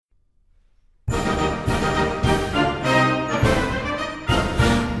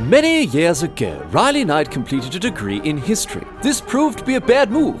Many years ago, Riley Knight completed a degree in history. This proved to be a bad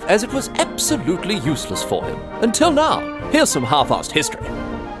move, as it was absolutely useless for him. Until now. Here's some half-assed history.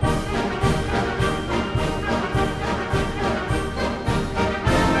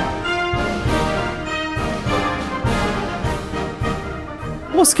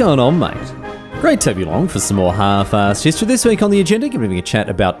 What's going on, mate? Great to have you along for some more half-assed history. This week on the agenda, giving a chat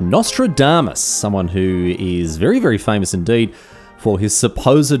about Nostradamus, someone who is very, very famous indeed for his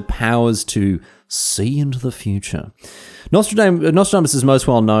supposed powers to see into the future. Nostradamus is most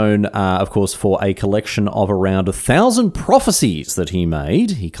well known, of course, for a collection of around 1,000 prophecies that he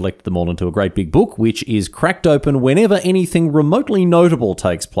made. He collected them all into a great big book, which is cracked open whenever anything remotely notable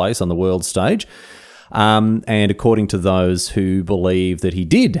takes place on the world stage. And according to those who believe that he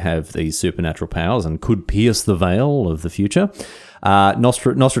did have these supernatural powers and could pierce the veil of the future,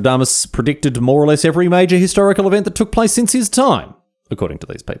 Nostradamus predicted more or less every major historical event that took place since his time, according to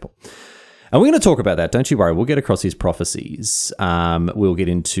these people. And we're going to talk about that, don't you worry. We'll get across his prophecies. We'll get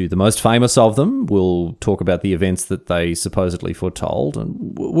into the most famous of them. We'll talk about the events that they supposedly foretold,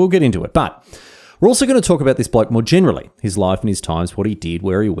 and we'll get into it. But we're also going to talk about this bloke more generally, his life and his times, what he did,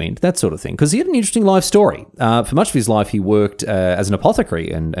 where he went, that sort of thing, because he had an interesting life story. For much of his life, he worked as an apothecary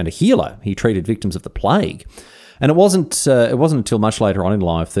and a healer. He treated victims of the plague. And it wasn't until much later on in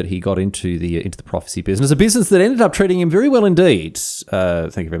life that he got into the prophecy business, a business that ended up treating him very well indeed.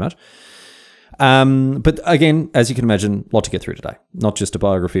 Thank you very much. But again, as you can imagine, a lot to get through today. Not just a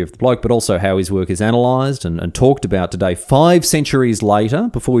biography of the bloke, but also how his work is analysed and talked about today, 5 centuries later.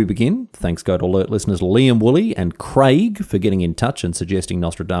 Before we begin, thanks go to alert listeners Liam Woolley and Craig for getting in touch and suggesting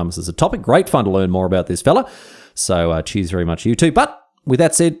Nostradamus as a topic. Great fun to learn more about this fella. So cheers very much you too. But with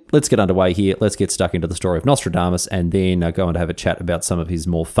that said, let's get underway here. Let's get stuck into the story of Nostradamus and then go on to have a chat about some of his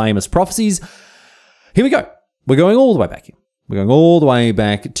more famous prophecies. Here we go. We're going all the way back here. We're going all the way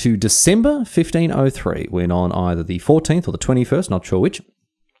back to December 1503, when on either the 14th or the 21st, not sure which,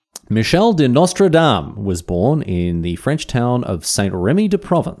 Michel de Nostradamus was born in the French town of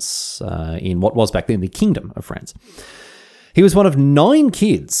Saint-Rémy-de-Provence, in what was back then the Kingdom of France. He was one of 9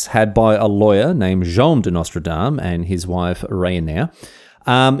 kids had by a lawyer named Jean de Nostradamus and his wife Rayonère.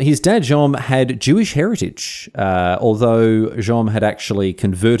 His dad, Jean, had Jewish heritage, although Jean had actually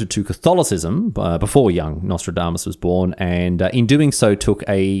converted to Catholicism before young Nostradamus was born, and in doing so took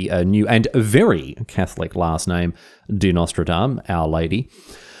a new and very Catholic last name, de Nostradamus, Our Lady.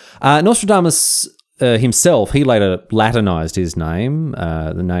 Nostradamus himself, he later Latinized his name.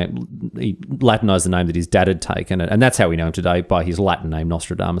 He Latinized the name that his dad had taken, and that's how we know him today, by his Latin name,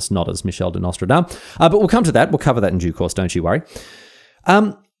 Nostradamus, not as Michel de Nostradamus. But we'll come to that. We'll cover that in due course, don't you worry.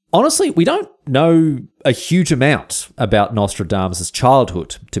 Honestly, we don't know a huge amount about Nostradamus'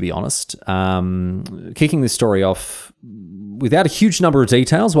 childhood, to be honest. Kicking this story off without a huge number of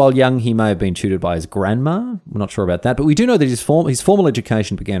details. While young, he may have been tutored by his grandma. We're not sure about that, but we do know that his formal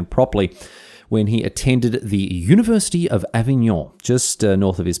education began properly when he attended the University of Avignon, just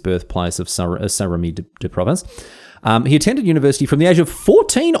north of his birthplace of Saint-Rémy-de-Provence. He attended university from the age of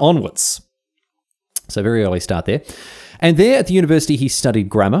 14 onwards. So very early start there. And there at the university, he studied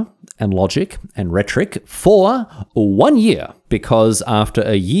grammar and logic and rhetoric for 1 year, because after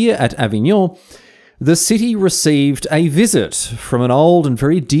a year at Avignon, the city received a visit from an old and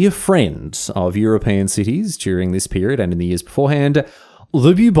very dear friend of European cities during this period and in the years beforehand,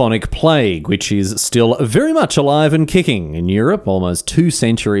 the bubonic plague, which is still very much alive and kicking in Europe, almost 2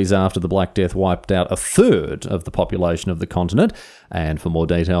 centuries after the Black Death wiped out 1/3 of the population of the continent. And for more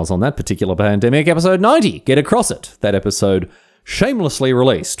details on that particular pandemic, episode 90, get across it. That episode shamelessly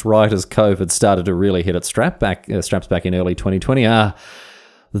released right as COVID started to really hit its straps back in early 2020.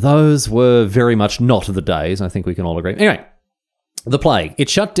 Those were very much not the days, I think we can all agree. Anyway, the plague. It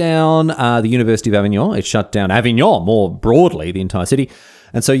shut down the University of Avignon. It shut down Avignon, more broadly, the entire city.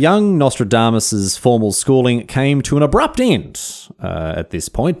 And so young Nostradamus' formal schooling came to an abrupt end at this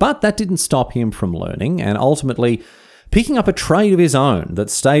point, but that didn't stop him from learning and ultimately picking up a trade of his own that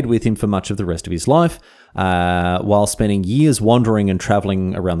stayed with him for much of the rest of his life. While spending years wandering and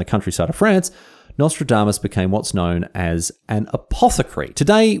travelling around the countryside of France, Nostradamus became what's known as an apothecary.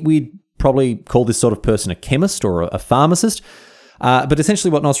 Today, we'd probably call this sort of person a chemist or a pharmacist. But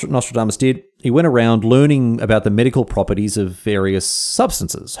essentially what Nostradamus did, he went around learning about the medical properties of various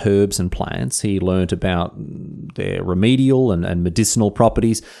substances, herbs and plants. He learnt about their remedial and medicinal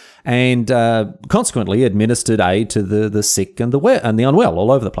properties and consequently administered aid to the sick and the unwell all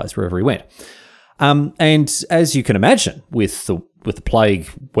over the place, wherever he went. And as you can imagine, with the plague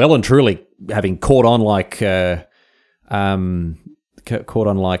well and truly having caught on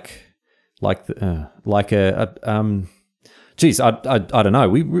Geez, I don't know.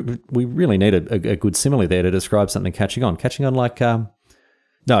 We really need a good simile there to describe something catching on. Catching on like...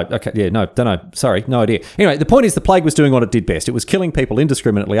 No, okay, yeah, no, don't know. Sorry, no idea. Anyway, the point is the plague was doing what it did best. It was killing people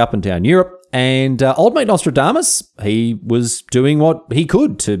indiscriminately up and down Europe, and old mate Nostradamus, he was doing what he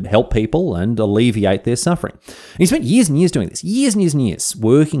could to help people and alleviate their suffering. And he spent years and years doing this, years and years and years,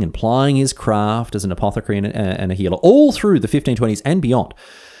 working and plying his craft as an apothecary and a healer, all through the 1520s and beyond.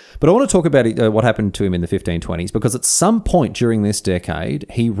 But I want to talk about what happened to him in the 1520s, because at some point during this decade,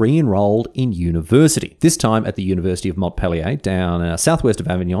 he re-enrolled in university, this time at the University of Montpellier, down southwest of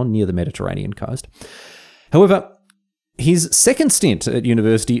Avignon, near the Mediterranean coast. However, his second stint at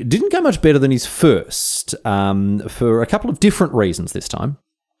university didn't go much better than his first, for a couple of different reasons this time.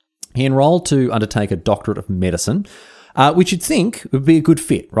 He enrolled to undertake a doctorate of medicine, which you'd think would be a good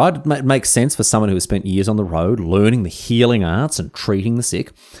fit, right? It makes sense for someone who has spent years on the road learning the healing arts and treating the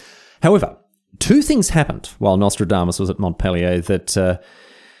sick. However, two things happened while Nostradamus was at Montpellier that,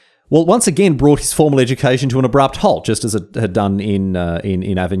 once again brought his formal education to an abrupt halt, just as it had done in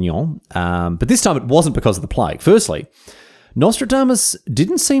Avignon. But this time it wasn't because of the plague. Firstly, Nostradamus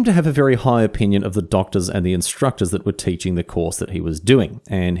didn't seem to have a very high opinion of the doctors and the instructors that were teaching the course that he was doing,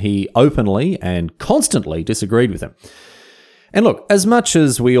 and he openly and constantly disagreed with them. And look, as much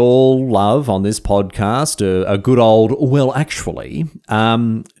as we all love on this podcast a good old well actually,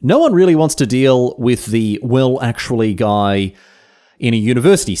 no one really wants to deal with the well actually guy in a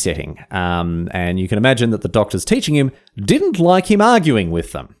university setting. And you can imagine that the doctors teaching him didn't like him arguing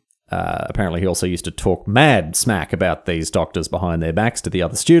with them. Apparently he also used to talk mad smack about these doctors behind their backs to the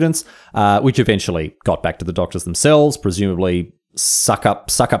other students, which eventually got back to the doctors themselves, presumably suck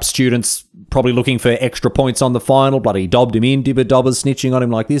up students, probably looking for extra points on the final, bloody dobbed him in, dibber-dobbers, snitching on him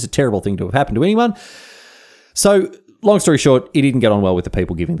like this, a terrible thing to have happened to anyone. So, long story short, he didn't get on well with the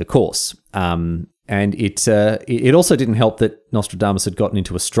people giving the course. And it also didn't help that Nostradamus had gotten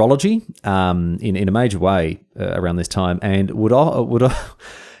into astrology in a major way around this time, and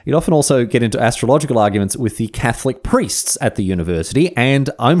he'd often also get into astrological arguments with the Catholic priests at the university. And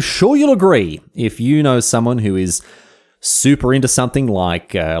I'm sure you'll agree, if you know someone who is super into something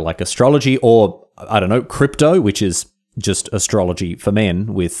like astrology, or, I don't know, crypto, which is just astrology for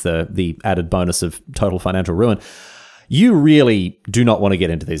men with the added bonus of total financial ruin, you really do not want to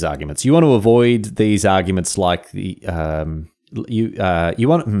get into these arguments. You want to avoid these arguments like the you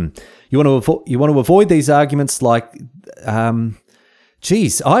want to avoid these arguments like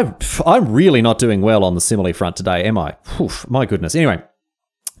geez, I'm really not doing well on the simile front today, am I? Oof, my goodness. Anyway,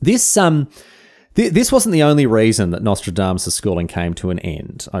 this wasn't the only reason that Nostradamus' schooling came to an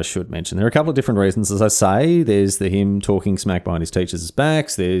end, I should mention. There are a couple of different reasons, as I say. There's him talking smack behind his teachers'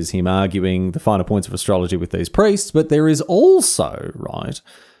 backs. There's him arguing the finer points of astrology with these priests. But there is also, right,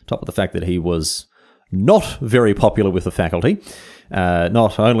 top of the fact that he was not very popular with the faculty,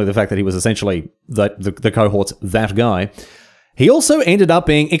 not only the fact that he was essentially the cohort's that guy, he also ended up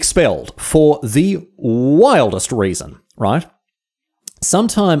being expelled for the wildest reason, right?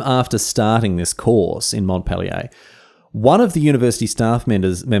 Sometime after starting this course in Montpellier, one of the university staff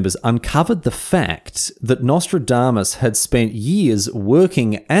members uncovered the fact that Nostradamus had spent years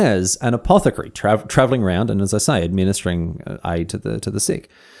working as an apothecary, traveling around and, as I say, administering aid to the sick.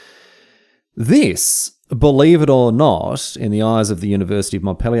 This, believe it or not, in the eyes of the University of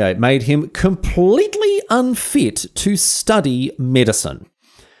Montpellier, made him completely unfit to study medicine,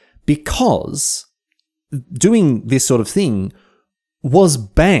 because doing this sort of thing was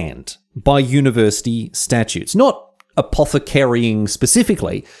banned by university statutes. Not apothecarying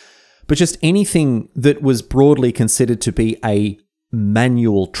specifically, but just anything that was broadly considered to be a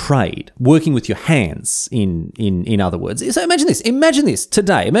manual trade, working with your hands, in other words. So imagine this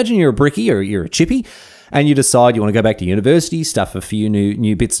today. Imagine you're a brickie or you're a chippy, and you decide you want to go back to university, stuff a few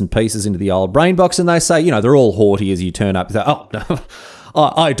new bits and pieces into the old brain box, and they say, they're all haughty as you turn up. Say, oh, no,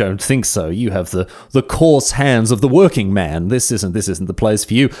 I don't think so. You have the coarse hands of the working man. This isn't the place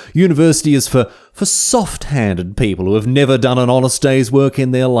for you. University is for soft-handed people who have never done an honest day's work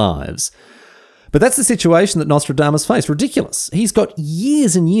in their lives. But that's the situation that Nostradamus faced. Ridiculous. He's got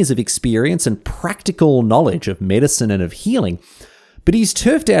years and years of experience and practical knowledge of medicine and of healing, but he's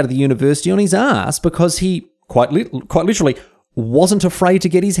turfed out of the university on his ass because he, quite literally, wasn't afraid to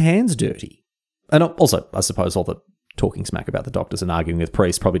get his hands dirty. And also, I suppose all the talking smack about the doctors and arguing with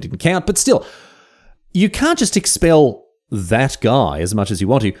priests probably didn't count, but still, you can't just expel that guy as much as you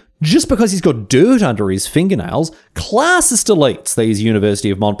want to just because he's got dirt under his fingernails. Classist elites, these University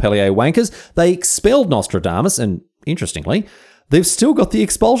of Montpellier wankers, they expelled Nostradamus, and interestingly, they've still got the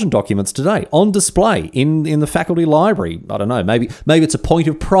expulsion documents today on display in the faculty library. I don't know, maybe it's a point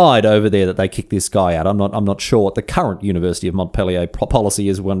of pride over there that they kicked this guy out. I'm not sure what the current University of Montpellier policy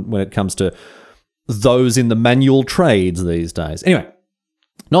is when it comes to those in the manual trades these days. Anyway,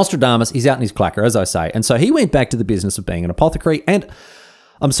 Nostradamus, he's out in his clacker, as I say, and so he went back to the business of being an apothecary, and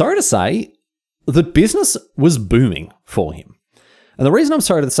I'm sorry to say that business was booming for him. And the reason I'm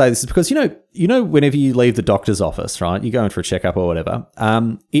sorry to say this is because, you know, whenever you leave the doctor's office, right, you go in for a checkup or whatever,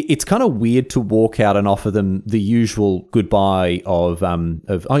 it's kind of weird to walk out and offer them the usual goodbye of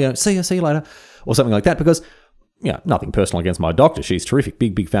see you later, or something like that, because, nothing personal against my doctor. She's terrific,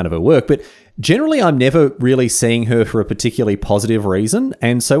 big fan of her work, but generally I'm never really seeing her for a particularly positive reason.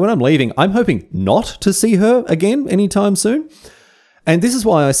 And so when I'm leaving, I'm hoping not to see her again anytime soon. And this is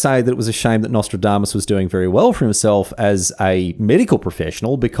why I say that it was a shame that Nostradamus was doing very well for himself as a medical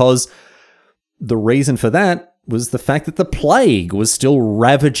professional, because the reason for that was the fact that the plague was still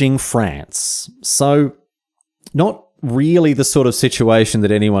ravaging France. So not really the sort of situation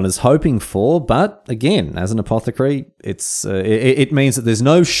that anyone is hoping for, but again, as an apothecary, it means that there's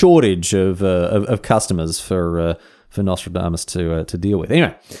no shortage of customers for Nostradamus to deal with.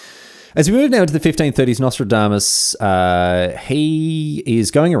 Anyway, as we move now to the 1530s, Nostradamus, he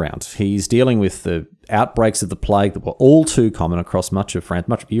is going around. He's dealing with the outbreaks of the plague that were all too common across much of France,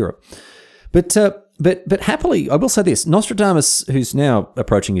 much of Europe. But happily, I will say this, Nostradamus, who's now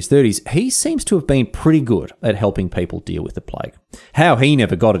approaching his 30s, he seems to have been pretty good at helping people deal with the plague. How he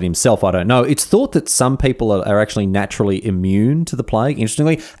never got it himself, I don't know. It's thought that some people are actually naturally immune to the plague,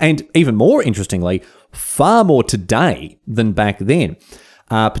 interestingly, and even more interestingly, far more today than back then.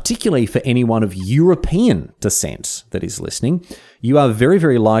 Particularly for anyone of European descent that is listening, you are very,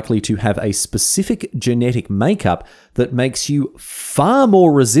 very likely to have a specific genetic makeup that makes you far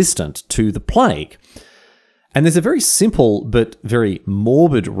more resistant to the plague. And there's a very simple but very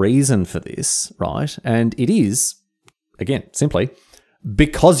morbid reason for this, right? And it is, again, simply,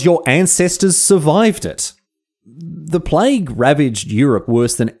 because your ancestors survived it. The plague ravaged Europe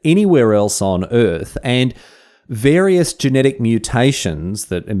worse than anywhere else on Earth, and various genetic mutations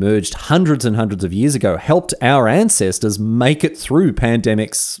that emerged hundreds and hundreds of years ago helped our ancestors make it through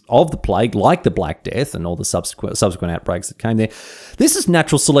pandemics of the plague, like the Black Death and all the subsequent outbreaks that came there. This is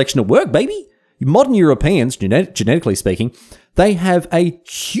natural selection at work, baby. Modern Europeans, genetically speaking, they have a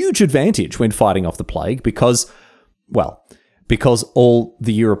huge advantage when fighting off the plague because all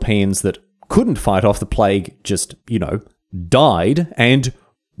the Europeans that couldn't fight off the plague just, died, and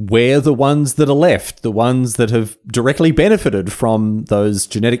we're the ones that are left, the ones that have directly benefited from those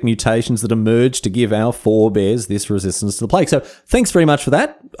genetic mutations that emerged to give our forebears this resistance to the plague. So thanks very much for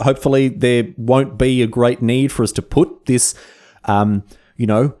that. Hopefully there won't be a great need for us to put this,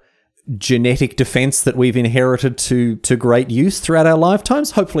 genetic defense that we've inherited to great use throughout our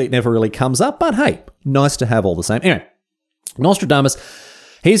lifetimes. Hopefully it never really comes up, but hey, nice to have all the same. Anyway, Nostradamus,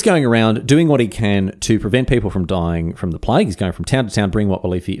 he's going around doing what he can to prevent people from dying from the plague. He's going from town to town, bringing what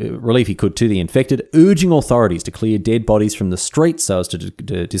relief he could to the infected, urging authorities to clear dead bodies from the streets so as to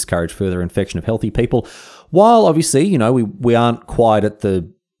discourage further infection of healthy people. While obviously, we aren't quite at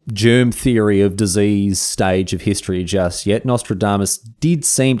the germ theory of disease stage of history just yet, Nostradamus did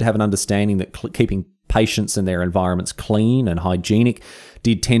seem to have an understanding that keeping patients and their environments clean and hygienic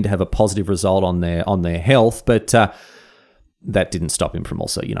did tend to have a positive result on their health, but that didn't stop him from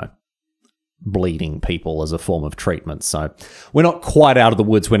also, bleeding people as a form of treatment. So we're not quite out of the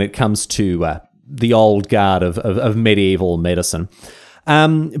woods when it comes to the old guard of medieval medicine.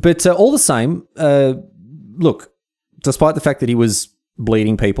 But all the same, look, despite the fact that he was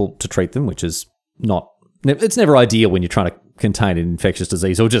bleeding people to treat them, which is it's never ideal when you're trying to contain an infectious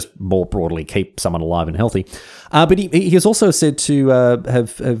disease or just more broadly keep someone alive and healthy. But he is also said to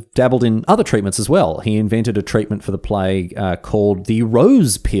have dabbled in other treatments as well. He invented a treatment for the plague called the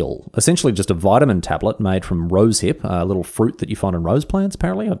rose pill, essentially just a vitamin tablet made from rosehip, a little fruit that you find in rose plants,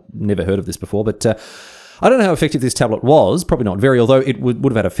 apparently. I've never heard of this before, but I don't know how effective this tablet was, probably not very, although it would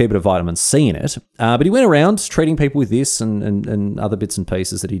have had a fair bit of vitamin C in it. But he went around treating people with this and other bits and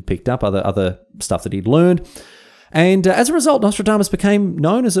pieces that he'd picked up, other stuff that he'd learned. And as a result, Nostradamus became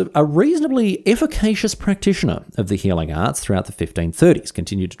known as a reasonably efficacious practitioner of the healing arts throughout the 1530s,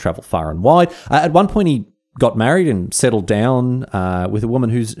 continued to travel far and wide. At one point, he got married and settled down with a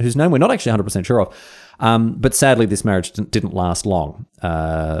woman whose name we're not actually 100% sure of. But sadly, this marriage didn't last long,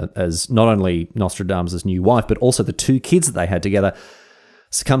 as not only Nostradamus' new wife, but also the two kids that they had together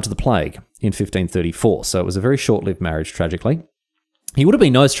succumbed to the plague in 1534. So it was a very short-lived marriage, tragically. He would have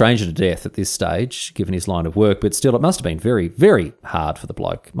been no stranger to death at this stage, given his line of work, but still it must have been very, very hard for the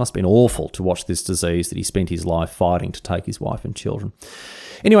bloke. It must have been awful to watch this disease that he spent his life fighting to take his wife and children.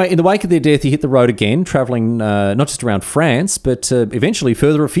 Anyway, in the wake of their death, he hit the road again, travelling not just around France, but eventually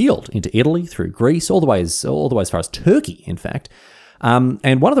further afield into Italy, through Greece, all the way as far as Turkey, in fact.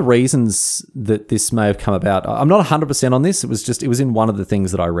 And one of the reasons that this may have come about, I'm not 100% on this, it was in one of the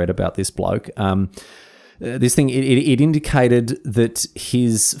things that I read about this bloke. This thing, it indicated that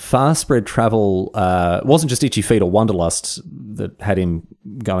his far-spread travel wasn't just itchy feet or wanderlust that had him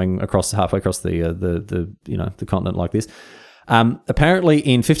going halfway across the continent like this. Apparently,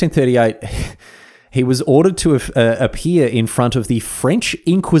 in 1538, he was ordered to appear in front of the French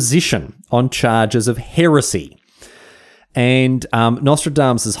Inquisition on charges of heresy. And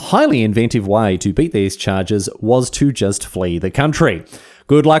Nostradamus' highly inventive way to beat these charges was to just flee the country.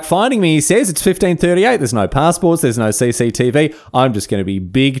 Good luck finding me, he says. It's 1538. There's no passports. There's no CCTV. I'm just going to be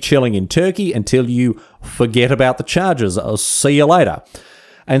big chilling in Turkey until you forget about the charges. I'll see you later.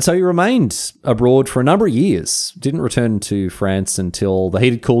 And so he remained abroad for a number of years. Didn't return to France until the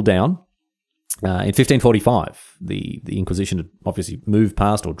heat had cooled down. In 1545, the Inquisition had obviously moved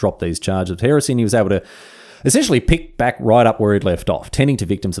past or dropped these charges of heresy, and he was able to essentially pick back right up where he'd left off, tending to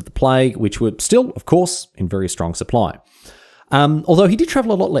victims of the plague, which were still, of course, in very strong supply. Although he did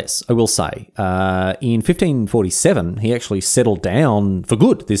travel a lot less, I will say. In 1547, he actually settled down for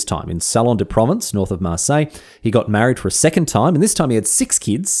good this time in Salon de Provence, north of Marseille. He got married for a second time, and this time he had 6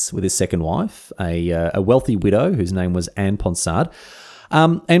 kids with his second wife, a wealthy widow whose name was Anne Ponsard.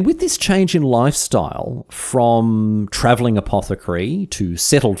 And with this change in lifestyle from travelling apothecary to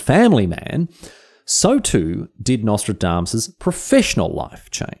settled family man, so too did Nostradamus' professional life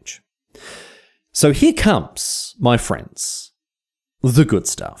change. So here comes, my friends, the good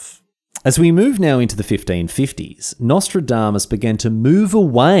stuff. As we move now into the 1550s, Nostradamus began to move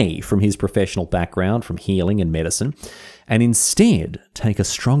away from his professional background from healing and medicine, and instead take a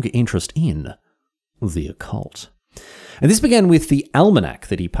stronger interest in the occult. And this began with the almanac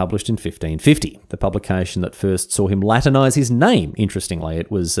that he published in 1550, the publication that first saw him Latinize his name. Interestingly, it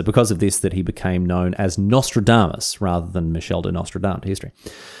was because of this that he became known as Nostradamus rather than Michel de Nostradam to history.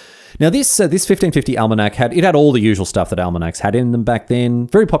 Now, this 1550 almanac had all the usual stuff that almanacs had in them back then.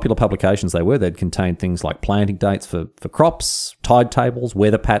 Very popular publications they were. They'd contained things like planting dates for crops, tide tables,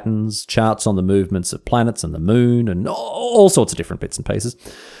 weather patterns, charts on the movements of planets and the moon, and all sorts of different bits and pieces.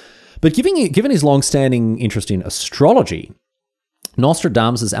 But given his long-standing interest in astrology,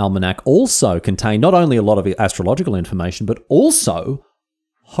 Nostradamus' almanac also contained not only a lot of astrological information, but also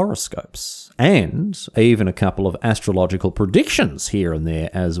horoscopes, and even a couple of astrological predictions here and there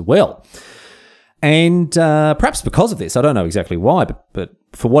as well. And perhaps because of this, I don't know exactly why, but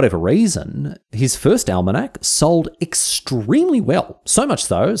for whatever reason, his first almanac sold extremely well. So much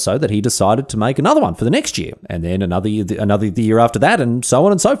so that he decided to make another one for the next year, and then another the year after that, and so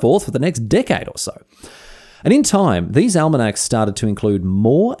on and so forth for the next decade or so. And in time, these almanacs started to include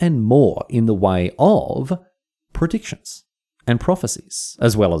more and more in the way of predictions and prophecies,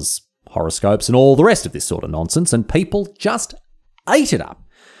 as well as horoscopes and all the rest of this sort of nonsense, and people just ate it up.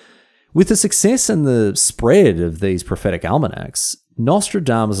 With the success and the spread of these prophetic almanacs,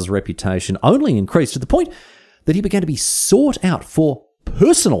 Nostradamus' reputation only increased to the point that he began to be sought out for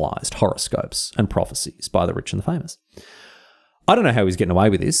personalised horoscopes and prophecies by the rich and the famous. I don't know how he's getting away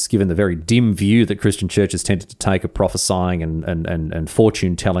with this, given the very dim view that Christian churches tended to take of prophesying and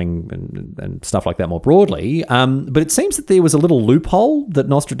fortune-telling and stuff like that more broadly, but it seems that there was a little loophole that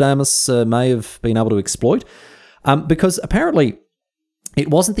Nostradamus may have been able to exploit, because apparently it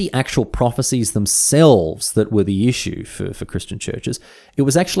wasn't the actual prophecies themselves that were the issue for Christian churches. It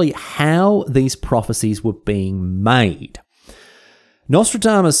was actually how these prophecies were being made.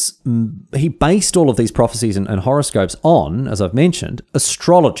 Nostradamus, he based all of these prophecies and horoscopes on, as I've mentioned,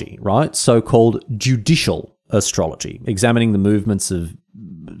 astrology, right? So-called judicial astrology, examining the movements of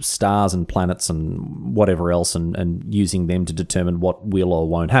stars and planets and whatever else and using them to determine what will or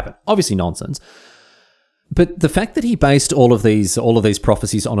won't happen. Obviously nonsense. But the fact that he based all of these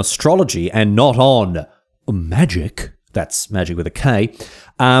prophecies on astrology and not on magic, that's magic with a K,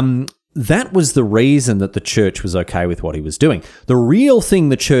 that was the reason that the church was okay with what he was doing. The real thing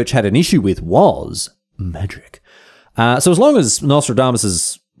the church had an issue with was magic. So as long as Nostradamus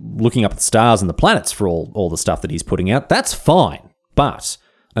is looking up at the stars and the planets for all the stuff that he's putting out, that's fine. But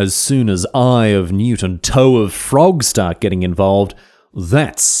as soon as eye of newt and toe of frog start getting involved,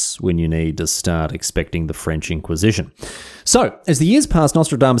 that's when you need to start expecting the French Inquisition. So, as the years passed,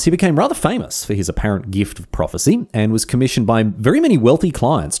 Nostradamus, he became rather famous for his apparent gift of prophecy and was commissioned by very many wealthy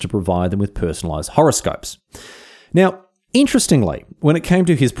clients to provide them with personalised horoscopes. Now, Interestingly, when it came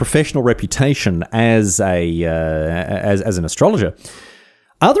to his professional reputation as an astrologer,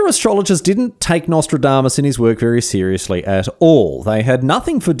 other astrologers didn't take Nostradamus and his work very seriously at all. They had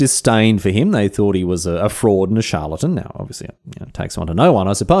nothing for disdain for him. They thought he was a fraud and a charlatan. Now, obviously, it takes one to know one,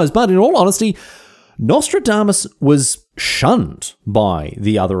 I suppose. But in all honesty, Nostradamus was shunned by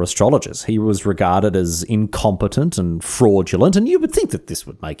the other astrologers. He was regarded as incompetent and fraudulent, and you would think that this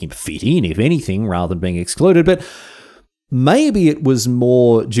would make him fit in, if anything, rather than being excluded. But maybe it was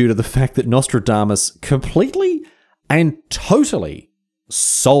more due to the fact that Nostradamus completely and totally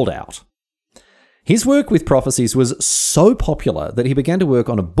sold out. His work with Prophecies was so popular that he began to work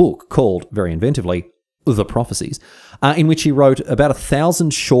on a book called, very inventively, The Prophecies, in which he wrote about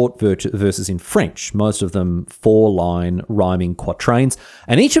 1,000 short verses in French, most of them 4-line rhyming quatrains,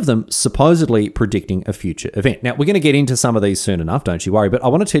 and each of them supposedly predicting a future event. Now, we're going to get into some of these soon enough, don't you worry, but I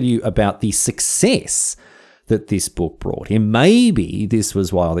want to tell you about the success that this book brought him. Maybe this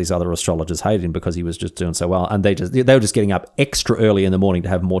was why all these other astrologers hated him, because he was just doing so well, and they were just getting up extra early in the morning to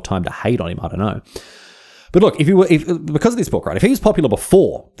have more time to hate on him. I don't know. But look, because of this book, right, if he was popular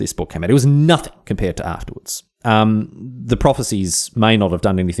before this book came out, it was nothing compared to afterwards. The Prophecies may not have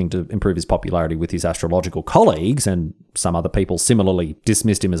done anything to improve his popularity with his astrological colleagues, and some other people similarly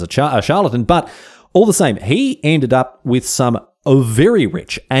dismissed him as a charlatan, but all the same, he ended up with some very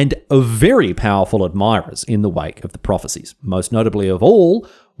rich and very powerful admirers in the wake of the Prophecies. Most notably of all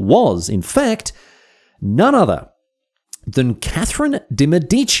was, in fact, none other than Catherine de'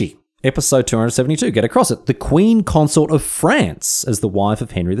 Medici, episode 272, get across it, the Queen Consort of France, as the wife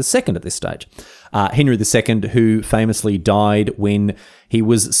of Henry II at this stage. Henry II, who famously died when he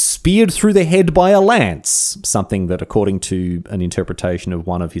was speared through the head by a lance, something that, according to an interpretation of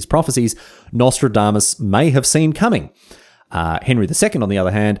one of his prophecies, Nostradamus may have seen coming. Henry II, on the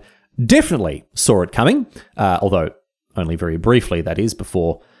other hand, definitely saw it coming, although only very briefly, that is,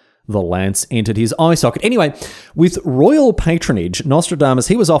 before the lance entered his eye socket. Anyway, with royal patronage, Nostradamus,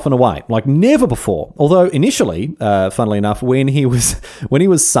 he was off and away, like never before. Although initially, funnily enough, when he was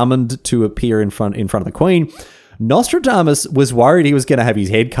summoned to appear in front of the Queen, Nostradamus was worried he was going to have his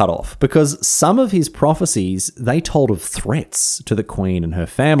head cut off, because some of his prophecies, they told of threats to the Queen and her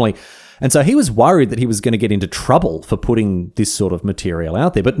family. And so he was worried that he was going to get into trouble for putting this sort of material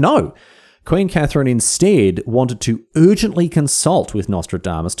out there. But no, Queen Catherine instead wanted to urgently consult with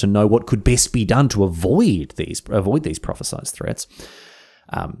Nostradamus to know what could best be done to avoid these prophesied threats.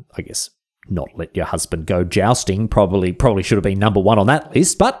 I guess not let your husband go jousting probably should have been number one on that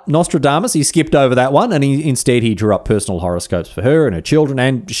list, but Nostradamus, he skipped over that one, and instead he drew up personal horoscopes for her and her children,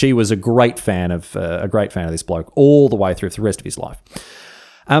 and she was a great fan of this bloke all the way through for the rest of his life.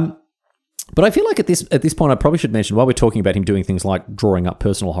 But I feel like at this point, I probably should mention, while we're talking about him doing things like drawing up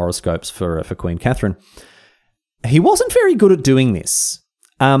personal horoscopes for Queen Catherine, he wasn't very good at doing this.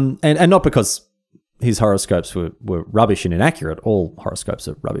 And not because his horoscopes were rubbish and inaccurate. All horoscopes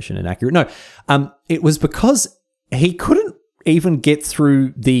are rubbish and inaccurate. No, it was because he couldn't even get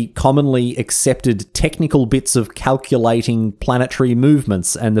through the commonly accepted technical bits of calculating planetary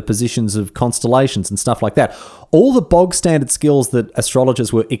movements and the positions of constellations and stuff like that. All the bog standard skills that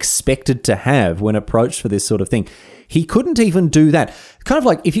astrologers were expected to have when approached for this sort of thing. He couldn't even do that. Kind of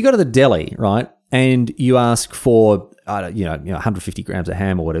like if you go to the deli, right, and you ask for 150 grams of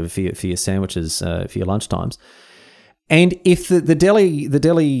ham or whatever for your sandwiches for your lunchtimes. And if the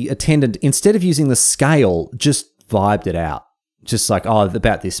deli attendant, instead of using the scale, just vibed it out. Just like,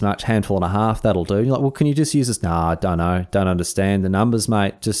 about this much, handful and a half, that'll do. You're like, well, can you just use this? No, I don't know. Don't understand the numbers,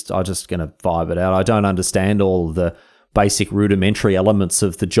 mate. I'm just going to vibe it out. I don't understand all of the basic rudimentary elements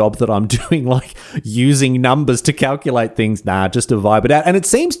of the job that I'm doing, like using numbers to calculate things. Nah, just to vibe it out. And it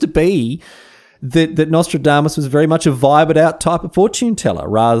seems to be that Nostradamus was very much a vibe it out type of fortune teller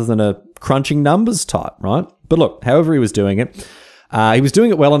rather than a crunching numbers type, right? But look, however he was doing it, he was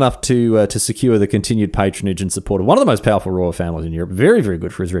doing it well enough to secure the continued patronage and support of one of the most powerful royal families in Europe. Very, very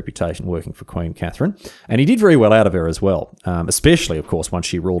good for his reputation working for Queen Catherine. And he did very well out of her as well, especially, of course, once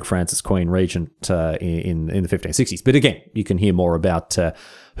she ruled France as Queen Regent in the 1560s. But again, you can hear more about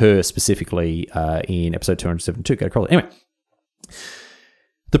her specifically in episode 272. Go across it. Anyway,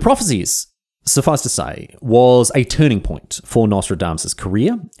 The Prophecies, suffice to say, was a turning point for Nostradamus'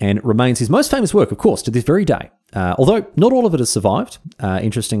 career and remains his most famous work, of course, to this very day. Although not all of it has survived,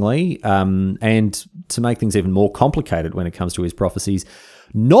 interestingly, and to make things even more complicated when it comes to his prophecies,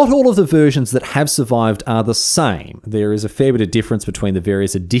 not all of the versions that have survived are the same. There is a fair bit of difference between the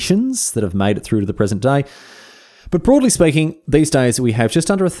various editions that have made it through to the present day. But broadly speaking, these days we have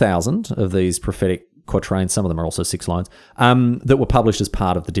just under 1,000 of these prophetic quatrains, some of them are also 6 lines, that were published as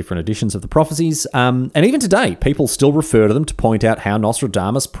part of the different editions of the Prophecies. And even today, people still refer to them to point out how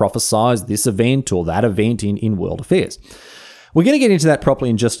Nostradamus prophesied this event or that event in world affairs. We're going to get into that properly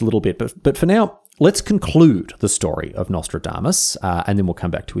in just a little bit, but for now, let's conclude the story of Nostradamus, and then we'll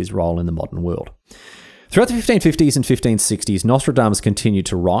come back to his role in the modern world. Throughout the 1550s and 1560s, Nostradamus continued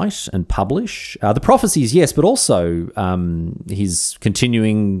to write and publish the prophecies, yes, but also his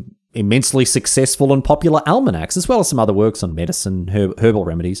continuing immensely successful and popular almanacs, as well as some other works on medicine, herbal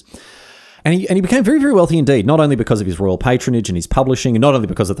remedies. And he became very, very wealthy indeed, not only because of his royal patronage and his publishing, and not only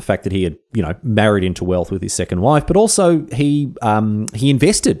because of the fact that he had, married into wealth with his second wife, but also he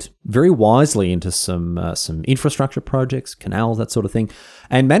invested very wisely into some infrastructure projects, canals, that sort of thing,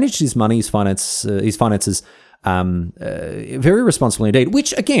 and managed his money, his finances very responsibly indeed,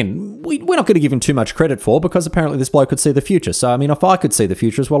 which, again, we're not going to give him too much credit for, because apparently this bloke could see the future. So, I mean, if I could see the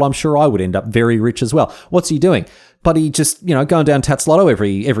future as well, I'm sure I would end up very rich as well. What's he doing? But he just, going down Tats Lotto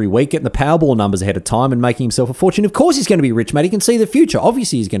every week, getting the Powerball numbers ahead of time and making himself a fortune. Of course he's going to be rich, mate. He can see the future.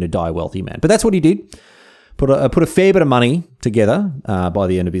 Obviously he's going to die a wealthy man. But that's what he did. Put a fair bit of money together by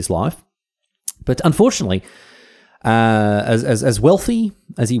the end of his life. But unfortunately, as wealthy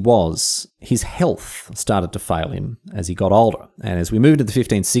as he was, his health started to fail him as he got older. And as we moved into the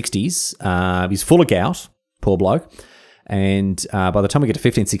 1560s, he's full of gout, poor bloke. And by the time we get to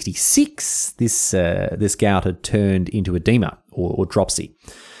 1566, this gout had turned into edema or dropsy.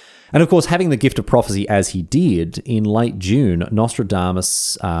 And of course, having the gift of prophecy as he did, in late June,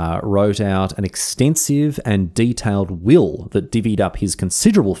 Nostradamus wrote out an extensive and detailed will that divvied up his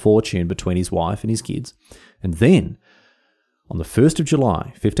considerable fortune between his wife and his kids. And then, on the 1st of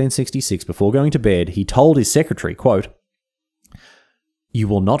July, 1566, before going to bed, he told his secretary, quote, "You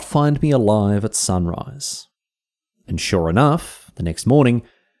will not find me alive at sunrise." And sure enough, the next morning,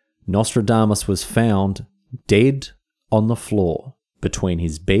 Nostradamus was found dead on the floor between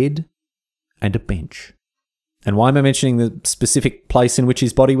his bed and a bench. And why am I mentioning the specific place in which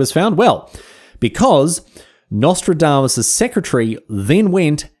his body was found? Well, because Nostradamus' secretary then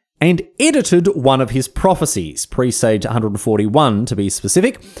went and edited one of his prophecies, Presage 141 to be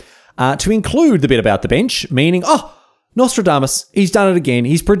specific, to include the bit about the bench, meaning, Nostradamus, he's done it again.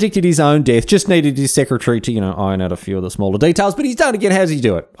 He's predicted his own death. Just needed his secretary to, iron out a few of the smaller details, but he's done it again. How does he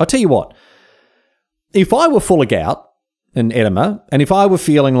do it? I'll tell you what. If I were full of gout and edema, and if I were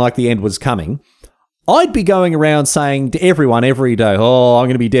feeling like the end was coming, I'd be going around saying to everyone every day, I'm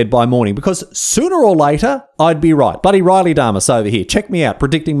going to be dead by morning, because sooner or later, I'd be right. Buddy Riley Damas over here. Check me out,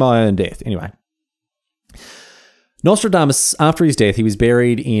 predicting my own death. Anyway. Nostradamus, after his death, he was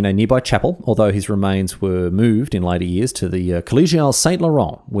buried in a nearby chapel, although his remains were moved in later years to the Collégiale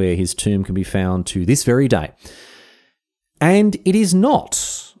Saint-Laurent, where his tomb can be found to this very day. And it is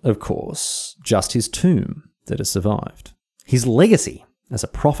not, of course, just his tomb that has survived. His legacy as a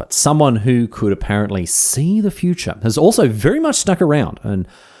prophet, someone who could apparently see the future, has also very much stuck around, and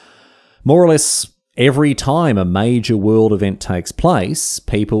more or less every time a major world event takes place,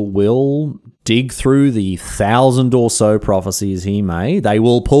 people will dig through the 1,000 or so prophecies he made. They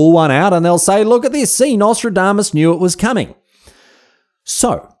will pull one out and they'll say, look at this, see, Nostradamus knew it was coming.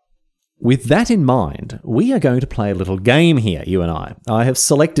 So, with that in mind, we are going to play a little game here, you and I. I have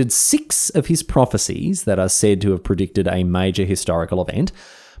selected 6 of his prophecies that are said to have predicted a major historical event,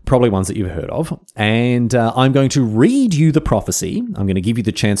 probably ones that you've heard of, and I'm going to read you the prophecy. I'm going to give you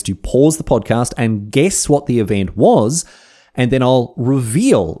the chance to pause the podcast and guess what the event was, and then I'll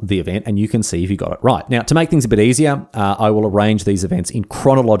reveal the event and you can see if you got it right. Now, to make things a bit easier, I will arrange these events in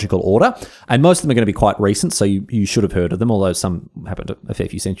chronological order, and most of them are going to be quite recent, so you should have heard of them, although some happened a fair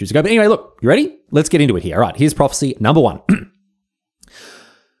few centuries ago. But anyway, look, you ready? Let's get into it here. All right, here's prophecy number 1.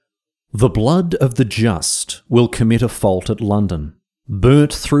 The blood of the just will commit a fault at London,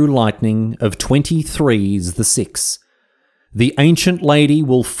 burnt through lightning of 23's the 6. The ancient lady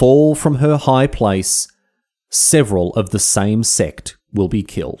will fall from her high place. Several of the same sect will be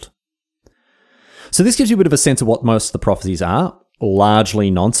killed. So this gives you a bit of a sense of what most of the prophecies are. Largely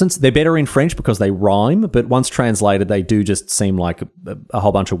nonsense. They're better in French because they rhyme, but once translated, they do just seem like a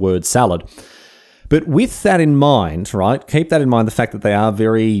whole bunch of word salad. But with that in mind, right, keep that in mind, the fact that they are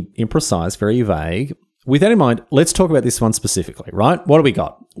very imprecise, very vague. With that in mind, let's talk about this one specifically, right? What do we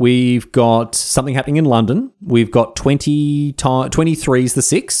got? We've got something happening in London. We've got 23's the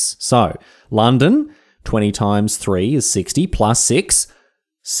 6. So London, 20 times 3 is 60, plus 6,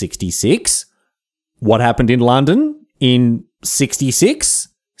 66. What happened in London in 66?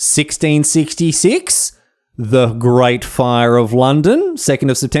 1666, the Great Fire of London, 2nd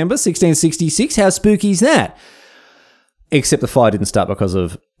of September, 1666. How spooky is that? Except the fire didn't start because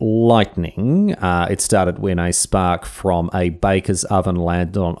of lightning. It started when a spark from a baker's oven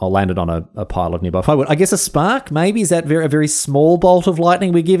landed on a pile of nearby firewood. I guess a spark, maybe? Is that a very small bolt of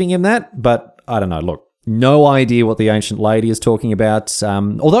lightning we're giving him that? But I don't know. Look, no idea what the ancient lady is talking about.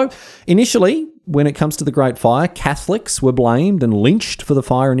 Although, initially, when it comes to the Great Fire, Catholics were blamed and lynched for the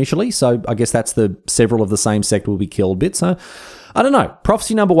fire initially. So I guess that's several of the same sect will be killed bit. So I don't know.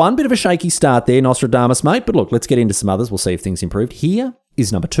 Prophecy number 1, bit of a shaky start there, Nostradamus, mate. But look, let's get into some others. We'll see if things improved. Here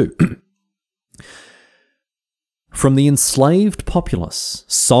is number 2. From the enslaved populace,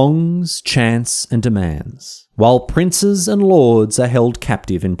 songs, chants, and demands, while princes and lords are held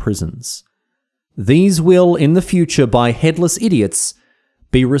captive in prisons. These will, in the future, by headless idiots,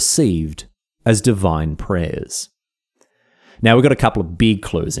 be received as divine prayers. Now, we've got a couple of big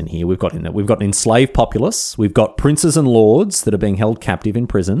clues in here. We've got an enslaved populace, we've got princes and lords that are being held captive in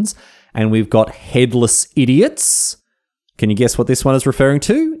prisons, and we've got headless idiots. Can you guess what this one is referring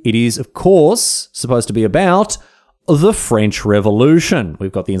to? It is, of course, supposed to be about the French Revolution.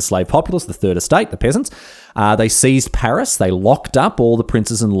 We've got the enslaved populace, the Third Estate, the peasants. They seized Paris, they locked up all the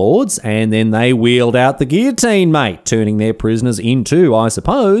princes and lords, and then they wheeled out the guillotine, mate, turning their prisoners into, I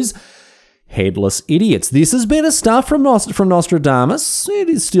suppose, headless idiots. This is better stuff from Nostradamus. It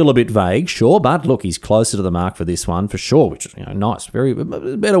is still a bit vague, sure, but look, he's closer to the mark for this one for sure, which is nice. Very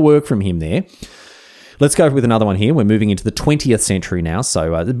better work from him there. Let's go with another one here. We're moving into the 20th century now,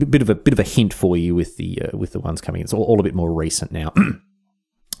 so a bit of a hint for you with the ones coming in. It's all a bit more recent now.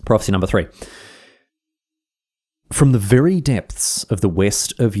 Prophecy number 3. From the very depths of the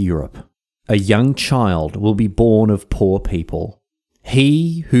west of Europe, a young child will be born of poor people.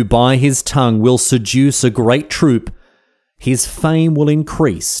 He who by his tongue will seduce a great troop, his fame will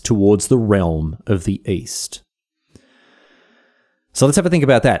increase towards the realm of the east. So let's have a think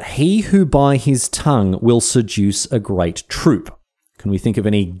about that. He who by his tongue will seduce a great troop. Can we think of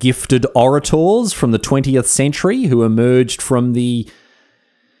any gifted orators from the 20th century who emerged from the...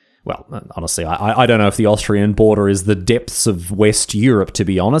 Well, honestly, I don't know if the Austrian border is the depths of West Europe, to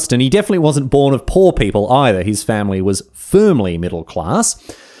be honest, and he definitely wasn't born of poor people either. His family was firmly middle class.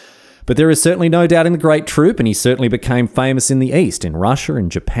 But there is certainly no doubt in the great troop, and he certainly became famous in the East, in Russia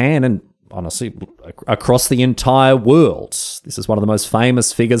and Japan, and honestly, across the entire world. This is one of the most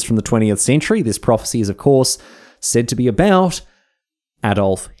famous figures from the 20th century. This prophecy is, of course, said to be about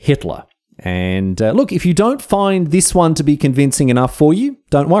Adolf Hitler. And look, if you don't find this one to be convincing enough for you,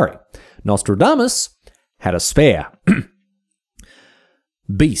 don't worry. Nostradamus had a spare.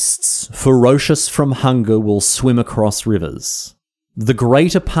 Beasts, ferocious from hunger, will swim across rivers. The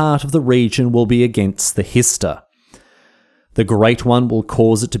greater part of the region will be against the Hister. The Great One will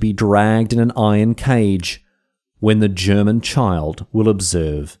cause it to be dragged in an iron cage, when the German child will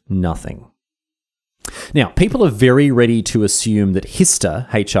observe nothing. Now, people are very ready to assume that Hister,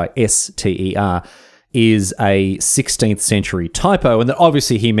 Hister, is a 16th century typo, and that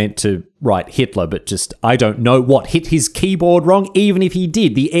obviously he meant to write Hitler, but just, I don't know what hit his keyboard wrong, even if he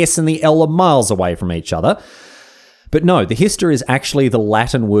did. The S and the L are miles away from each other. But no, the Hister is actually the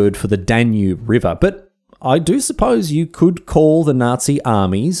Latin word for the Danube River, but I do suppose you could call the Nazi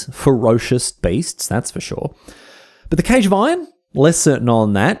armies ferocious beasts, that's for sure. But the Cage of Iron? Less certain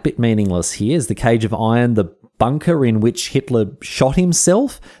on that, bit meaningless here. Is the Cage of Iron the bunker in which Hitler shot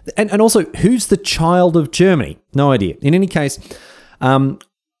himself? And also, who's the child of Germany? No idea. In any case,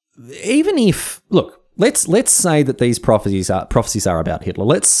 even if... Look, let's say that these prophecies are about Hitler.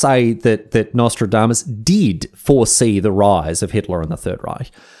 Let's say that Nostradamus did foresee the rise of Hitler and the Third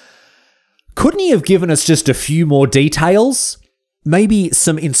Reich. Couldn't he have given us just a few more details? Maybe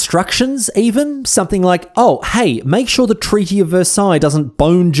some instructions even? Something like, oh, hey, make sure the Treaty of Versailles doesn't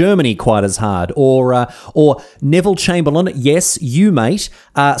bone Germany quite as hard. Or Neville Chamberlain, yes, you mate,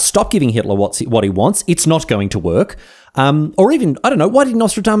 stop giving Hitler what he wants. It's not going to work. Or even, I don't know, why did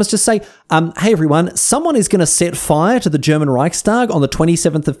Nostradamus just say, hey everyone, someone is going to set fire to the German Reichstag on the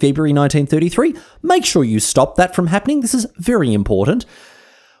 27th of February 1933. Make sure you stop that from happening. This is very important.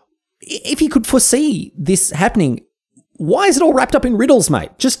 If he could foresee this happening, why is it all wrapped up in riddles,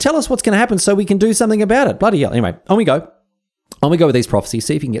 mate? Just tell us what's going to happen so we can do something about it. Bloody hell. Anyway, on we go. On we go with these prophecies.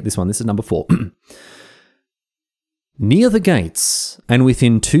 See if you can get this one. This is number 4. Near the gates and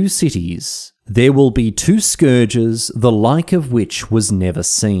within 2 cities, there will be 2 scourges, the like of which was never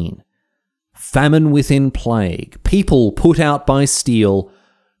seen. Famine within plague, people put out by steel,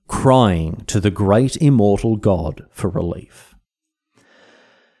 crying to the great immortal God for relief.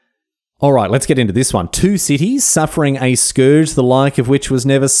 All right, let's get into this one. 2 cities suffering a scourge the like of which was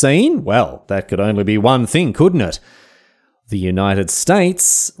never seen? Well, that could only be one thing, couldn't it? the United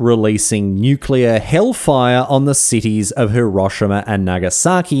States releasing nuclear hellfire on the cities of Hiroshima and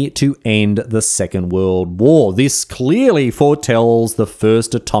Nagasaki to end the Second World War. This clearly foretells the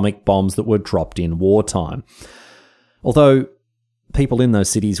first atomic bombs that were dropped in wartime. Although people in those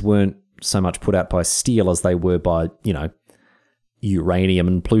cities weren't so much put out by steel as they were by, uranium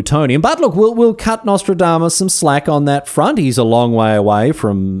and plutonium. But look, we'll cut Nostradamus some slack on that front. He's a long way away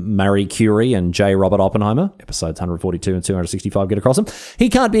from Marie Curie and J. Robert Oppenheimer. Episodes 142 and 265 get across him. He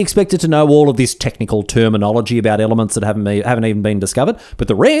can't be expected to know all of this technical terminology about elements that haven't even been discovered. But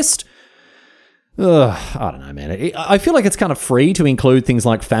the rest, I don't know, man. I feel like it's kind of free to include things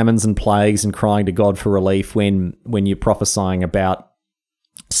like famines and plagues and crying to God for relief when you're prophesying about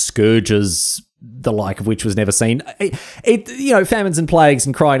scourges, the like of which was never seen. Famines and plagues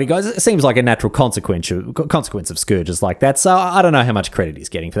and crying to God, it seems like a natural consequence of scourges like that. So I don't know how much credit he's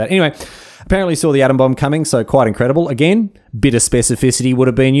getting for that. Anyway, apparently saw the atom bomb coming, so quite incredible. Again, bit of specificity would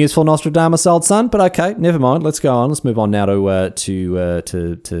have been useful, Nostradamus, old son. But okay, never mind. Let's go on. Let's move on now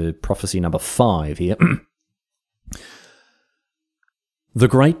to prophecy number 5 here. The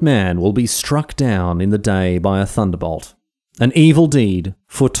great man will be struck down in the day by a thunderbolt, an evil deed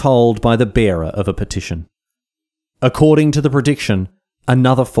foretold by the bearer of a petition. According to the prediction,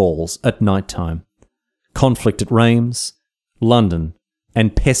 another falls at night time. Conflict at Reims, London,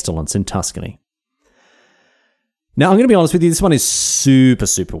 and pestilence in Tuscany. Now, I'm going to be honest with you, this one is super,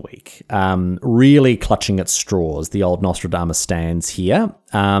 super weak. Really clutching at straws, the old Nostradamus stands here.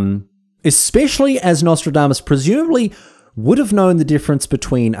 Especially as Nostradamus presumably would have known the difference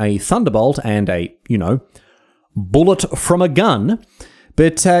between a thunderbolt and a, bullet from a gun.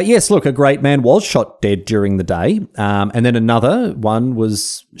 But yes, look, a great man was shot dead during the day. And then another one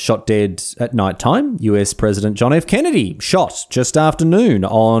was shot dead at nighttime. US President John F. Kennedy shot just after noon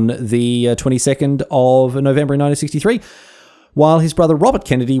on the 22nd of November 1963, while his brother Robert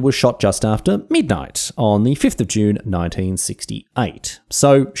Kennedy was shot just after midnight on the 5th of June 1968.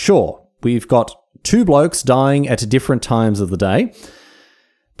 So sure, we've got two blokes dying at different times of the day,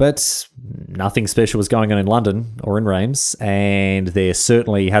 but nothing special was going on in London or in Reims, and there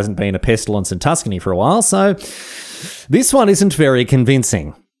certainly hasn't been a pestilence in Tuscany for a while, so this one isn't very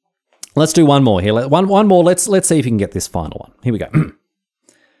convincing. Let's do one more here. One more. Let's see if you can get this final one. Here we go.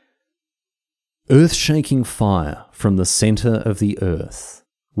 Earth-shaking fire from the centre of the earth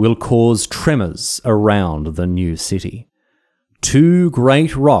will cause tremors around the new city. 2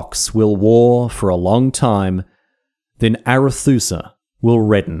 great rocks will war for a long time, then Arethusa will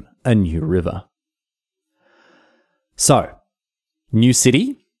redden a new river. So, new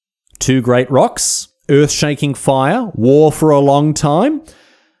city, 2 great rocks, earth-shaking fire, war for a long time.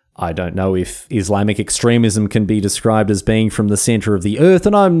 I don't know if Islamic extremism can be described as being from the centre of the earth,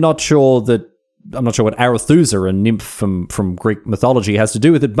 and I'm not sure what Arethusa, a nymph from Greek mythology, has to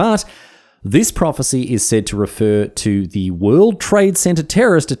do with it, but this prophecy is said to refer to the World Trade Center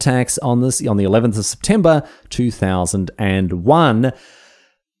terrorist attacks on the 11th of September 2001.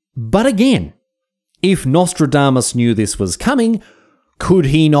 But again, if Nostradamus knew this was coming, could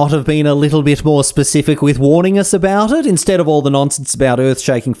he not have been a little bit more specific with warning us about it, instead of all the nonsense about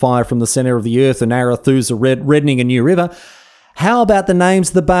earth-shaking fire from the center of the earth and Arethusa reddening a new river? How about the names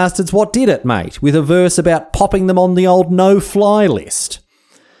of the bastards what did it, mate, with a verse about popping them on the old no-fly list?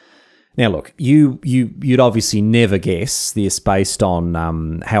 Now, look, you'd obviously never guess this based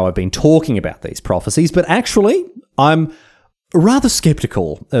on how I've been talking about these prophecies, but actually, I'm rather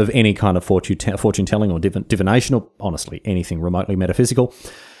skeptical of any kind of fortune-telling or divination, or honestly, anything remotely metaphysical.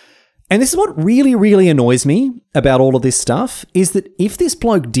 And this is what really, really annoys me about all of this stuff, is that if this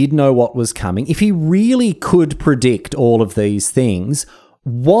bloke did know what was coming, if he really could predict all of these things,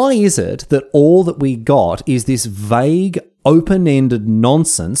 why is it that all that we got is this vague, open-ended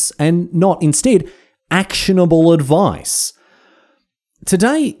nonsense and not, instead, actionable advice?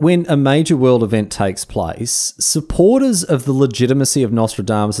 Today, when a major world event takes place, supporters of the legitimacy of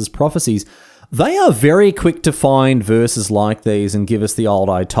Nostradamus' prophecies, they are very quick to find verses like these and give us the old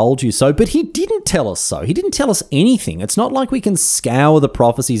 "I told you so," but he didn't tell us so. He didn't tell us anything. It's not like we can scour the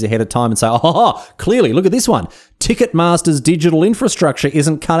prophecies ahead of time and say, clearly, look at this one. Ticketmaster's digital infrastructure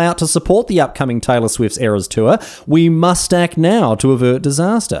isn't cut out to support the upcoming Taylor Swift's Eras tour. We must act now to avert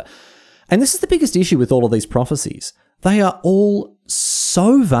disaster. And this is the biggest issue with all of these prophecies. They are all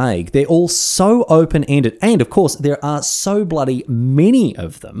so vague. They're all so open-ended. And, of course, there are so bloody many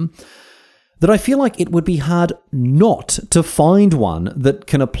of them that I feel like it would be hard not to find one that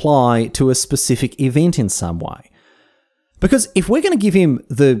can apply to a specific event in some way. Because if we're going to give him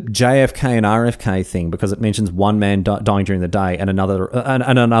the JFK and RFK thing because it mentions one man dying during the day and another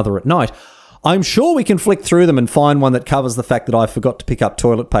at night, I'm sure we can flick through them and find one that covers the fact that I forgot to pick up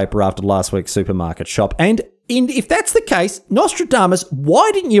toilet paper after last week's supermarket shop. And if that's the case, Nostradamus,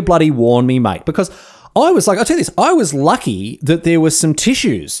 why didn't you bloody warn me, mate? Because I was like, I'll tell you this, I was lucky that there was some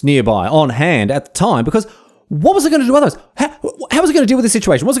tissues nearby on hand at the time, because what was I going to do otherwise? How was I going to deal with this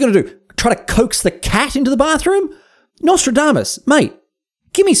situation? What was I going to do? Try to coax the cat into the bathroom? Nostradamus, mate,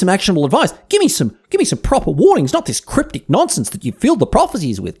 give me some actionable advice. Give me some proper warnings, not this cryptic nonsense that you filled the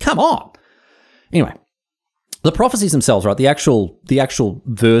prophecies with. Come on. Anyway, the prophecies themselves, right? The actual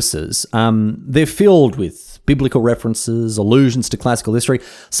verses, they're filled with biblical references, allusions to classical history.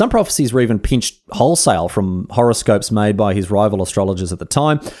 Some prophecies were even pinched wholesale from horoscopes made by his rival astrologers at the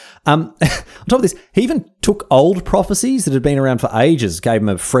time. On top of this, he even took old prophecies that had been around for ages, gave them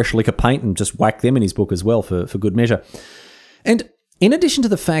a fresh lick of paint and just whacked them in his book as well for good measure. And in addition to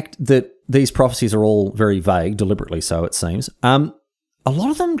the fact that these prophecies are all very vague, deliberately so it seems, a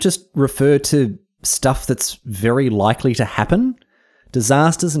lot of them just refer to stuff that's very likely to happen.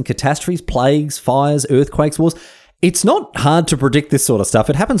 Disasters and catastrophes, plagues, fires, earthquakes, wars. It's not hard to predict this sort of stuff.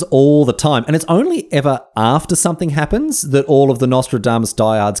 It happens all the time. And it's only ever after something happens that all of the Nostradamus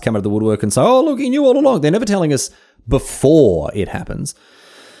diehards come out of the woodwork and say, oh, look, he knew all along. They're never telling us before it happens.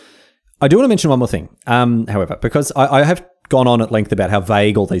 I do want to mention one more thing, however, because I have gone on at length about how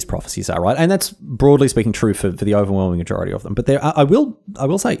vague all these prophecies are, right? And that's broadly speaking true for the overwhelming majority of them. But I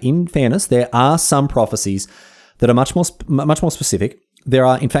will say, in fairness, there are some prophecies that are much more specific. There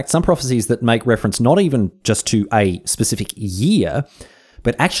are, in fact, some prophecies that make reference not even just to a specific year,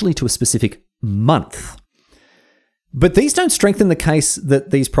 but actually to a specific month. But these don't strengthen the case that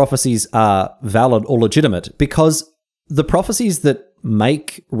these prophecies are valid or legitimate, because the prophecies that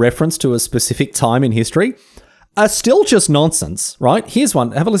make reference to a specific time in history are still just nonsense, right? Here's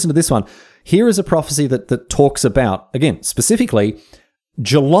one. Have a listen to this one. Here is a prophecy that talks about, again, specifically,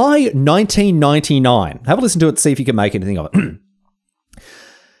 July 1999. Have a listen to it, see if you can make anything of it.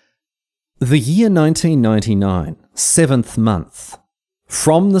 The year 1999, 7th month.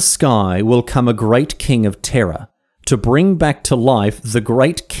 From the sky will come a great king of terror to bring back to life the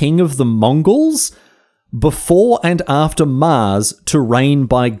great king of the Mongols before and after Mars to reign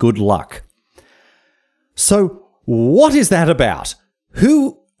by good luck. So what is that about?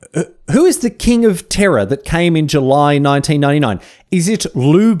 Who is the king of terror that came in July 1999? Is it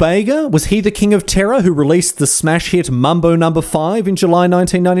Lou Bega? Was he the king of terror who released the smash hit Mumbo No. 5 in July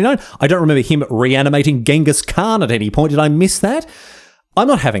 1999? I don't remember him reanimating Genghis Khan at any point. Did I miss that? I'm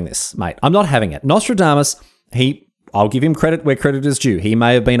not having this, mate. I'm not having it. Nostradamus, I'll give him credit where credit is due. He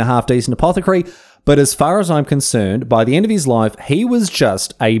may have been a half-decent apothecary, but as far as I'm concerned, by the end of his life, he was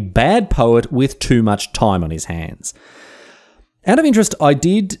just a bad poet with too much time on his hands. Out of interest, I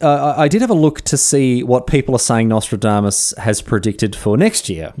did have a look to see what people are saying Nostradamus has predicted for next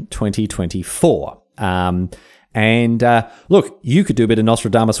year, 2024. Look, you could do a bit of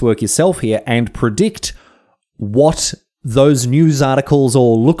Nostradamus work yourself here and predict what those news articles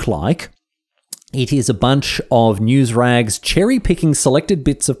all look like. It is a bunch of news rags cherry-picking selected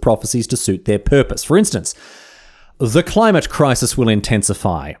bits of prophecies to suit their purpose. For instance, the climate crisis will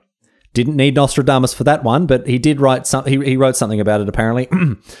intensify. Didn't need Nostradamus for that one, but he did write something. He wrote something about it, apparently.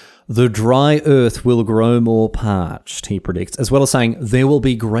 The dry earth will grow more parched, he predicts, as well as saying there will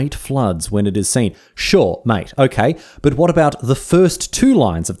be great floods when it is seen. Sure, mate, okay, but what about the first two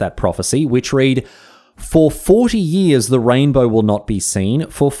lines of that prophecy, which read, for 40 years the rainbow will not be seen.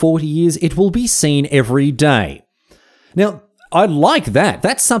 For 40 years it will be seen every day. Now, I like that.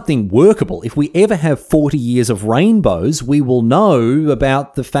 That's something workable. If we ever have 40 years of rainbows, we will know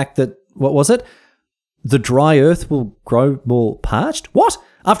about the fact that, what was it? The dry earth will grow more parched? What?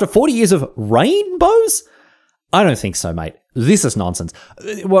 After 40 years of rainbows? I don't think so, mate. This is nonsense.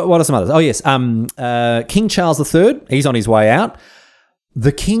 What are some others? Oh, yes. King Charles III, he's on his way out.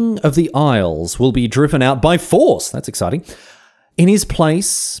 The King of the Isles will be driven out by force. That's exciting. In his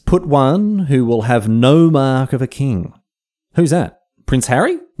place, put one who will have no mark of a king. Who's that? Prince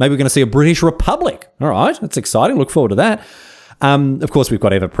Harry? Maybe we're going to see a British Republic. All right, that's exciting. Look forward to that. Of course, we've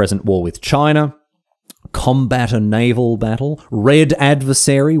got ever-present war with China. Combat a naval battle. Red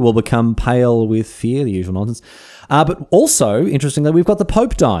adversary will become pale with fear, the usual nonsense. But also, interestingly, we've got the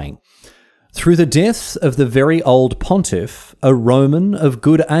Pope dying. Through the death of the very old pontiff, a Roman of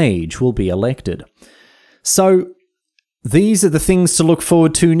good age will be elected. So these are the things to look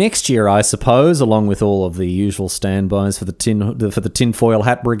forward to next year, I suppose, along with all of the usual standbys for the tinfoil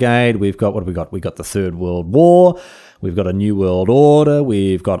hat brigade. We've got, what have we got? We've got the Third World War. We've got a New World Order.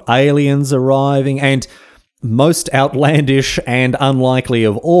 We've got aliens arriving. And most outlandish and unlikely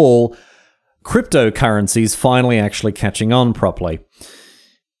of all, cryptocurrencies finally actually catching on properly.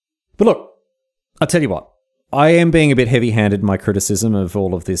 But look, I'll tell you what. I am being a bit heavy-handed in my criticism of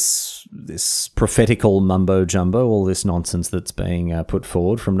all of this prophetical mumbo-jumbo, all this nonsense that's being put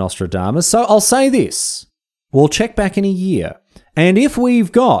forward from Nostradamus. So I'll say this. We'll check back in a year. And if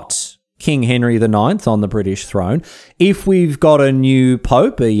we've got King Henry IX on the British throne, if we've got a new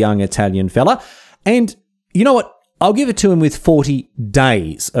pope, a young Italian fella, and you know what? I'll give it to him with 40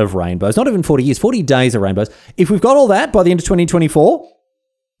 days of rainbows. Not even 40 years, 40 days of rainbows. If we've got all that by the end of 2024,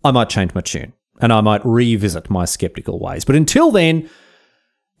 I might change my tune. And I might revisit my skeptical ways. But until then,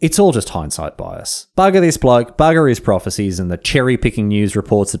 it's all just hindsight bias. Bugger this bloke, bugger his prophecies, and the cherry-picking news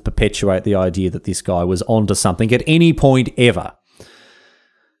reports that perpetuate the idea that this guy was onto something at any point ever.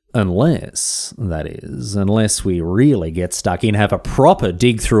 Unless we really get stuck in, have a proper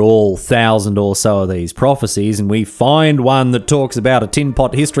dig through all 1,000 or so of these prophecies, and we find one that talks about a Tin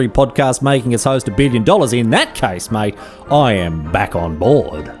Pot History podcast making its host $1 billion. In that case, mate, I am back on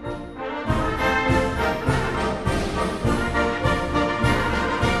board.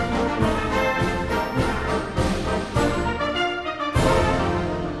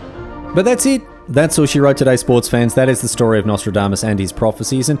 But that's it. That's all she wrote today, sports fans. That is the story of Nostradamus and his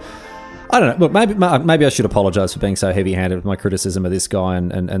prophecies. And I don't know. Look, maybe I should apologise for being so heavy-handed with my criticism of this guy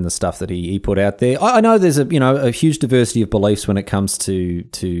and the stuff that he put out there. I know there's a huge diversity of beliefs when it comes to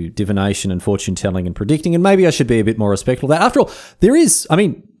divination and fortune telling and predicting, and maybe I should be a bit more respectful of that. After all, there's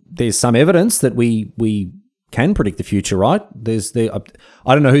some evidence that we can predict the future, right? I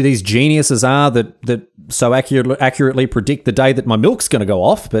don't know who these geniuses are that so accurately predict the day that my milk's going to go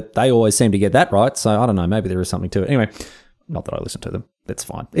off, but they always seem to get that right. So I don't know, maybe there is something to it. Anyway, not that I listen to them. That's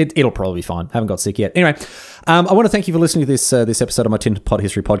fine. It'll probably be fine. Haven't got sick yet. Anyway, I want to thank you for listening to this episode of my Tin Pot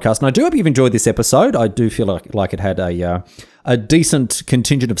History podcast. And I do hope you've enjoyed this episode. I do feel like it had a decent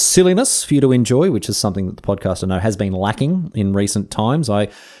contingent of silliness for you to enjoy, which is something that the podcast I know has been lacking in recent times. I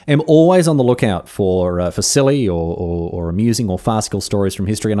am always on the lookout for silly or amusing or farcical stories from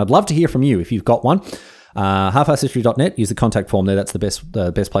history, and I'd love to hear from you if you've got one. halfarsedhistory.net, use the contact form there. That's the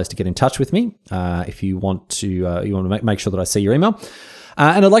best place to get in touch with me if you want to make sure that I see your email.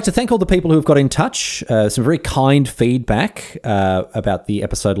 And I'd like to thank all the people who have got in touch. Some very kind feedback about the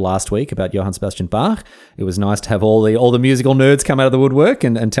episode last week about Johann Sebastian Bach. It was nice to have all the musical nerds come out of the woodwork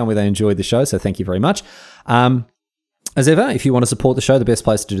and tell me they enjoyed the show. So thank you very much. As ever, if you want to support the show, the best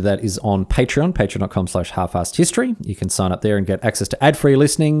place to do that is on Patreon, patreon.com/halfarsedhistory. You can sign up there and get access to ad-free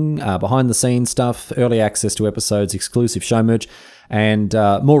listening, behind-the-scenes stuff, early access to episodes, exclusive show merch, and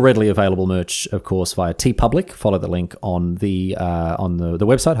more readily available merch, of course, via TeePublic. Follow the link on the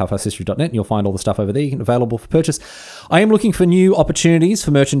website, halfarsedhistory.net, and you'll find all the stuff over there available for purchase. I am looking for new opportunities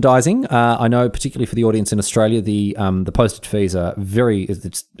for merchandising. I know, particularly for the audience in Australia, the postage fees are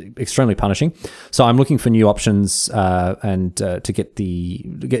it's extremely punishing. So I'm looking for new options and to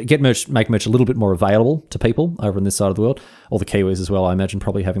get merch, make merch a little bit more available to people over on this side of the world. All the Kiwis as well, I imagine,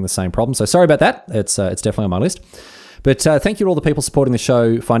 probably having the same problem. So sorry about that. It's definitely on my list. But thank you to all the people supporting the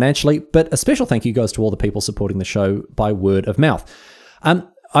show financially, but a special thank you goes to all the people supporting the show by word of mouth. I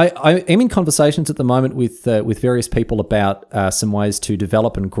am in conversations at the moment with various people about some ways to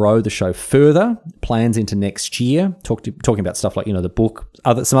develop and grow the show further, plans into next year, talking about stuff like, the book,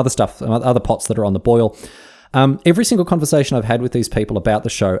 some other stuff, other pots that are on the boil. Every single conversation I've had with these people about the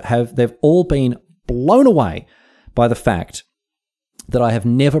show, they've all been blown away by the fact that I have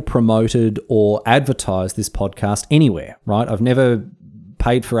never promoted or advertised this podcast anywhere, right? I've never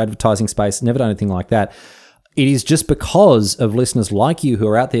paid for advertising space, never done anything like that. It is just because of listeners like you who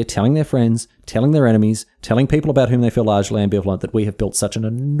are out there telling their friends, telling their enemies, telling people about whom they feel largely ambivalent, that we have built such an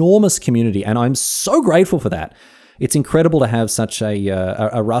enormous community, and I'm so grateful for that. It's incredible to have such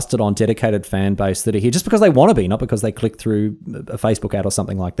a rusted-on, dedicated fan base that are here just because they want to be, not because they click through a Facebook ad or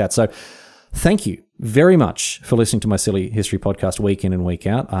something like that. So thank you very much for listening to my Silly History podcast week in and week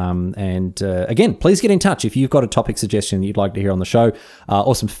out. Again, please get in touch if you've got a topic suggestion that you'd like to hear on the show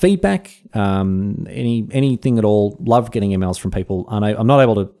or some feedback, anything at all. Love getting emails from people. I'm not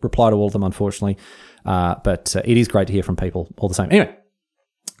able to reply to all of them, unfortunately, but it is great to hear from people all the same. Anyway,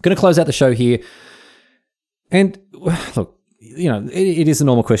 going to close out the show here. And look, it is a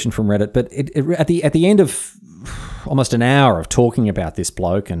normal question from Reddit, but at the end of almost an hour of talking about this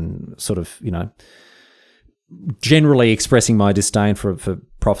bloke and sort of, generally expressing my disdain for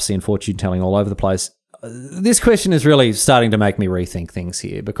prophecy and fortune telling all over the place, this question is really starting to make me rethink things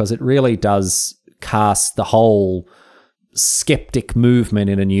here, because it really does cast the whole skeptic movement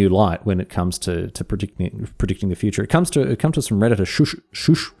in a new light when it comes to predicting the future. It comes to some Redditor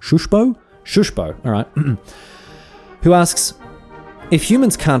Shushbo, all right, who asks, if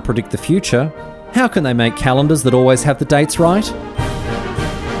humans can't predict the future, how can they make calendars that always have the dates right?